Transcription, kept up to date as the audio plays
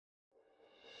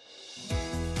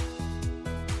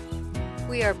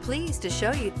We are pleased to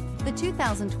show you the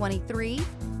 2023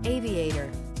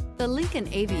 Aviator. The Lincoln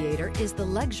Aviator is the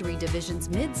luxury division's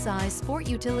mid-size sport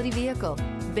utility vehicle.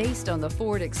 Based on the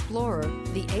Ford Explorer,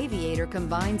 the Aviator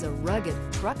combines a rugged,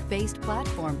 truck-based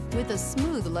platform with a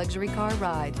smooth luxury car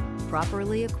ride.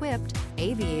 Properly equipped,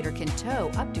 Aviator can tow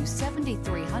up to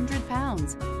 7,300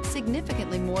 pounds,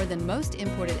 significantly more than most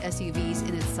imported SUVs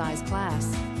in its size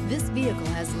class. This vehicle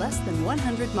has less than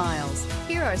 100 miles.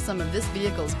 Here are some of this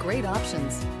vehicle's great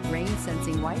options: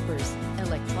 rain-sensing wipers,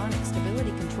 electronic stability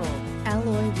control,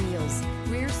 alloy wheels,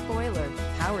 rear spoiler,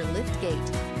 power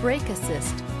liftgate, brake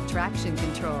assist, traction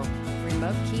control,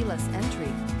 remote keyless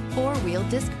entry, four-wheel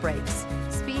disc brakes,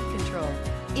 speed control.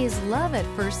 Is love at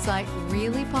first sight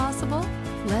really possible?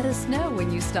 Let us know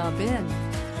when you stop in.